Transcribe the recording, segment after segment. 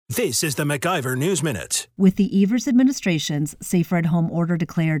This is the MacIver News Minute. With the Evers administration's Safer at Home order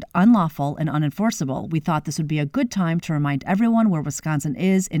declared unlawful and unenforceable, we thought this would be a good time to remind everyone where Wisconsin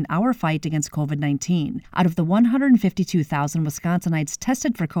is in our fight against COVID-19. Out of the 152,000 Wisconsinites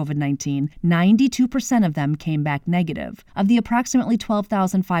tested for COVID-19, 92% of them came back negative. Of the approximately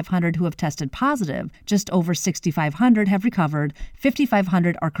 12,500 who have tested positive, just over 6,500 have recovered,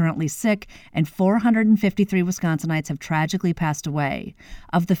 5,500 are currently sick, and 453 Wisconsinites have tragically passed away.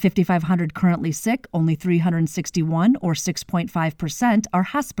 Of the 5,500 currently sick, only 361, or 6.5%, are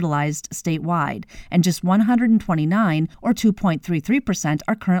hospitalized statewide, and just 129, or 2.33%,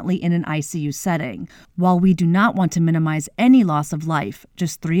 are currently in an ICU setting. While we do not want to minimize any loss of life,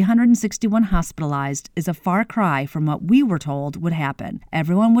 just 361 hospitalized is a far cry from what we were told would happen.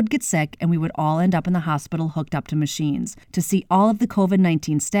 Everyone would get sick, and we would all end up in the hospital hooked up to machines. To see all of the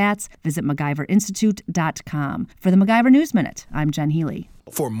COVID-19 stats, visit MacIverInstitute.com. For the MacIver News Minute, I'm Jen Healy.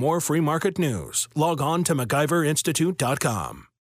 For more free market news, log on to MacIverInstitute.com.